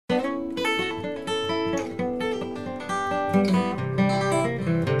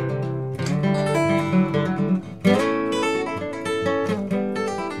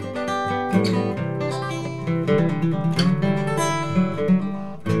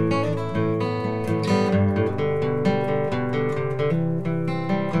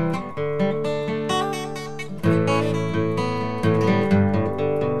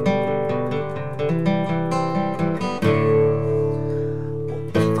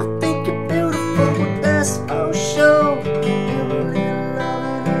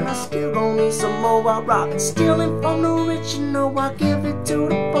Some more I rock it, stealing from the rich, you know I give it to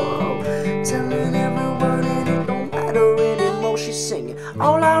the poor. Telling everyone that it don't matter anymore. She's singing,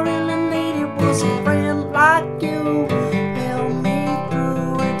 all I really needed was a friend like you. Held me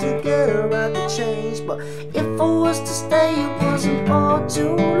through and together I could change. But if I was to stay, it wasn't for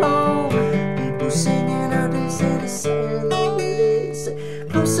too long. People singing out, they say the same old lyrics.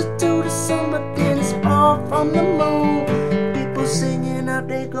 Closer to the sun, but then it's far from the moon. People singing out,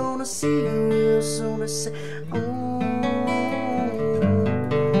 they gonna see you real soon. I say, ooh.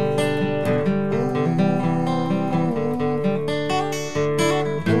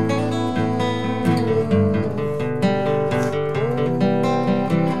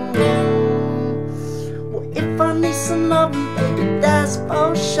 Some loving, baby, that's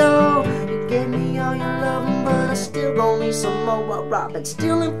for sure. You gave me all your loving, but I still gon' need some more. While robbing,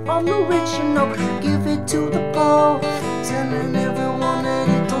 stealing from the rich, you know, give it to the poor. Telling everyone that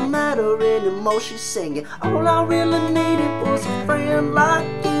it don't matter anymore. She's singing, all I really needed was a friend like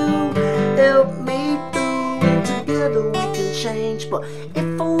you. Help me through, and together we can change. But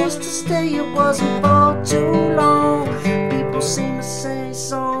if I was to stay, it wasn't for too long. People seem to sing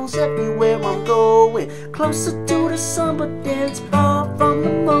songs everywhere I'm going. Closer to the sun, but then it's far from the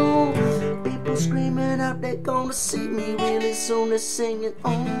moon. People screaming out, they're gonna see me really soon. They're singing,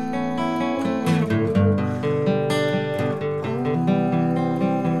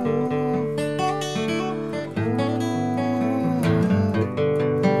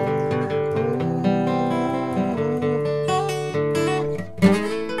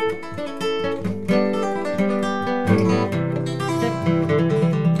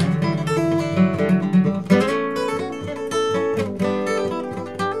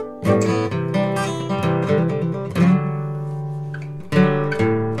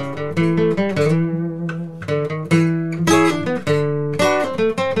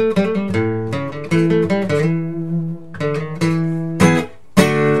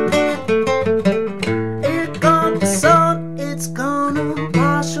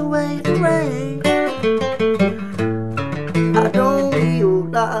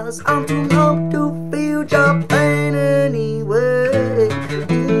 I'm too numb to feel your pain anyway.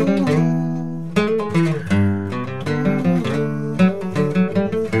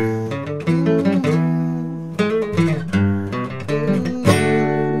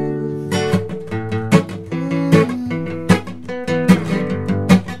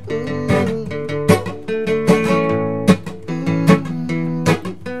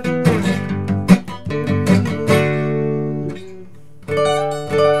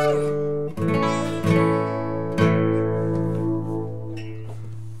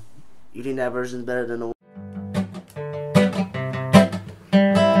 You think that version's better than the one?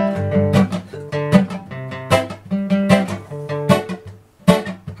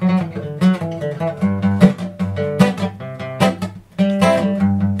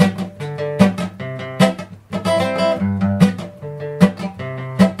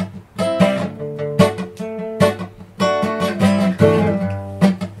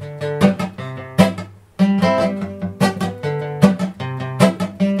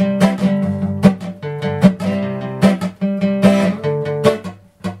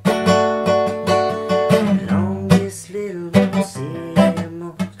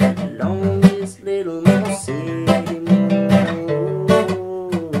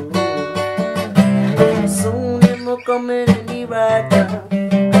 Soon it will come in and be right now.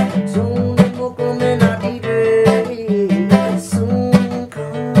 Soon it will come in and be ready. Soon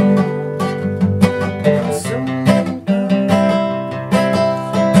come, soon come,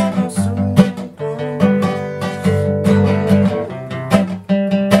 soon come.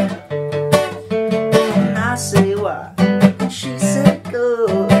 And I say why? She said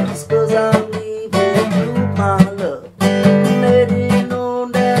cause I'm leaving you, my love. Let it know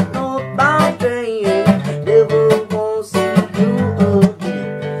that no boundary never wants to do again.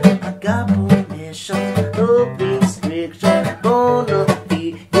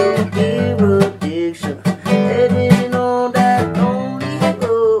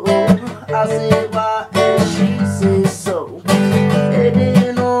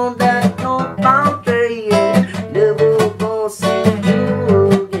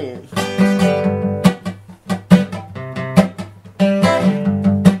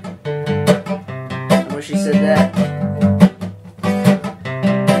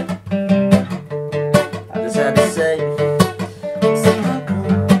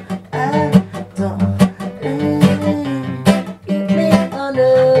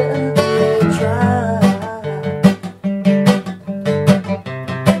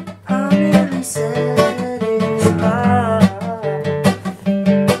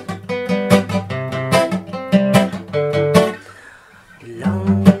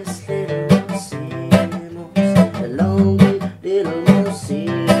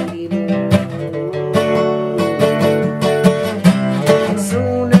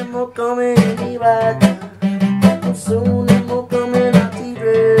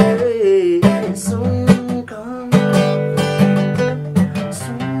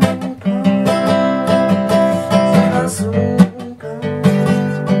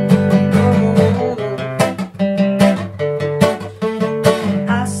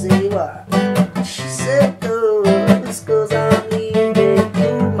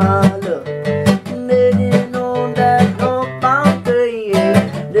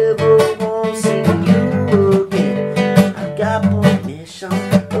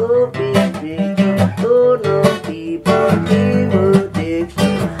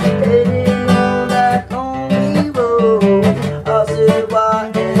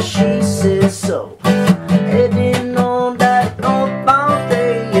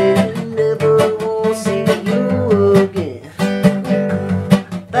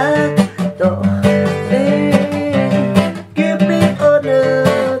 back door. Then give me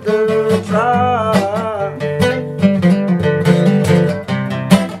another try.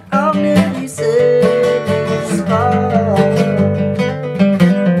 I'll nearly satisfied.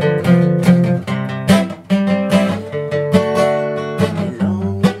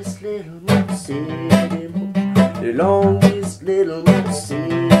 The longest little mercy.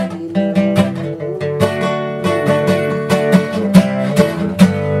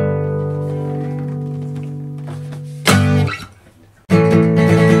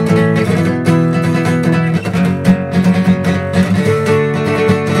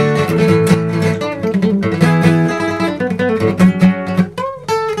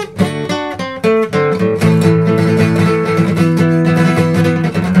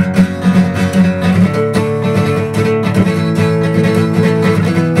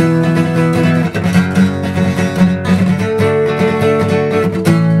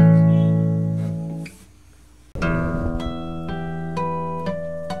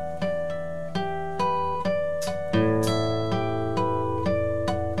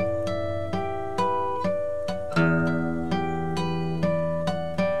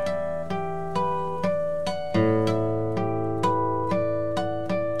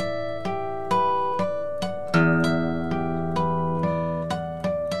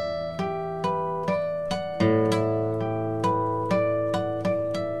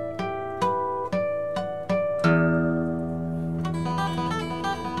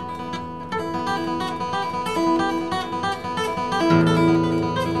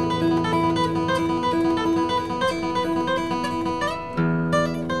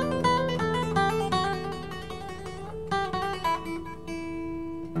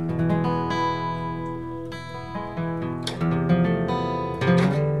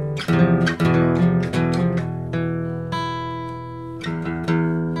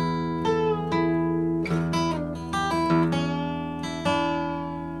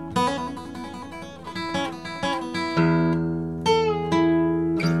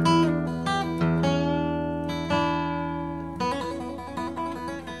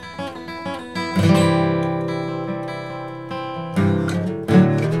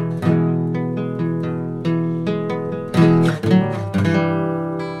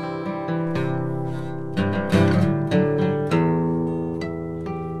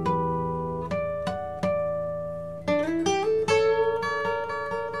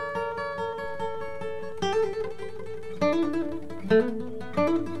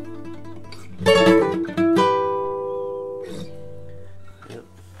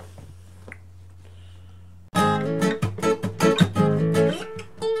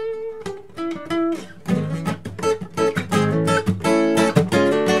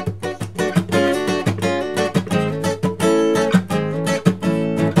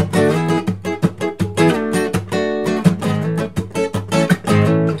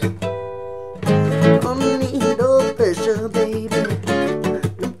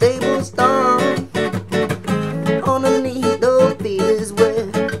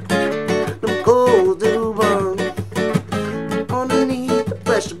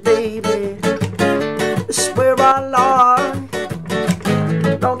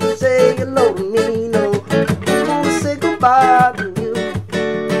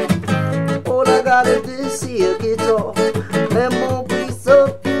 This here guitar, that won't be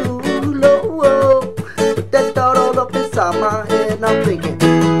so cute, low. Put that thought all up inside my head, and I'm thinking,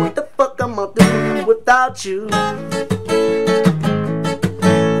 what the fuck am I doing without you?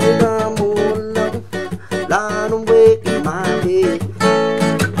 And I'm all alone, lying awake in my head.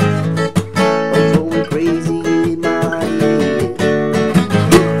 I'm going crazy in my head.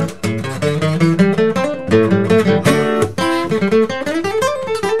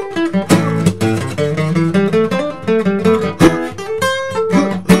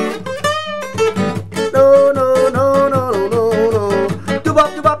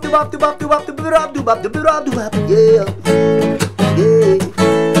 Yeah, yeah.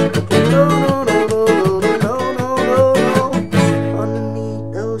 No, no, no, no, no, no, no, no. Underneath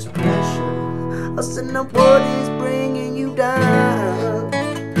those pressures, I said, now what is bringing you down?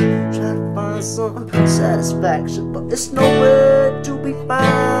 Try to find some satisfaction, but it's nowhere to be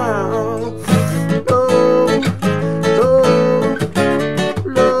found.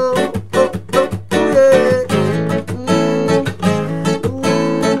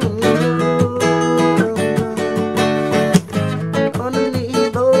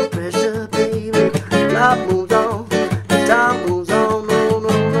 Life moves on, time moves on, no, no,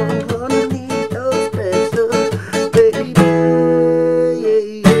 no, underneath those pressures, baby, yeah,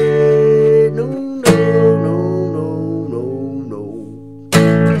 yeah, no, no, no, no,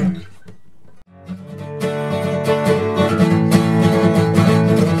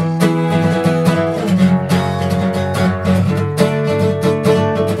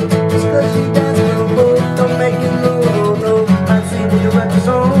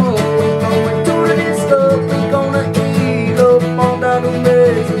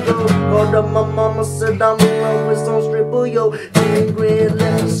 My mama said I'm in love with some stripper, yo. 10 grand,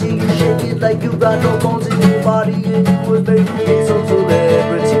 let me see you shake it like you got no bones in your body and you was baby some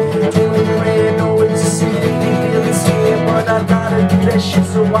celebrity. 20 grand, no it's a secret, you feel the same, but I gotta do that shit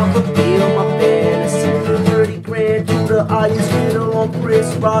so I fulfill my fantasy. 30 grand to the highest bidder on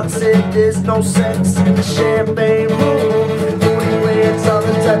Chris Rock said there's no sex in the champagne room. 40 grand, saw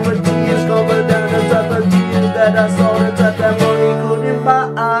the type of tears coming down, the type of tears that I saw, the type that money couldn't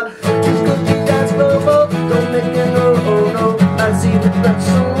buy. Don't make it no, I see the black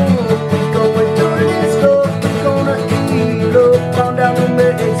soon. We going to the disco, we gonna eat up, down to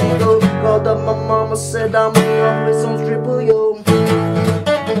Mexico. Called up my mama, said I'm in love with some stripper, yo.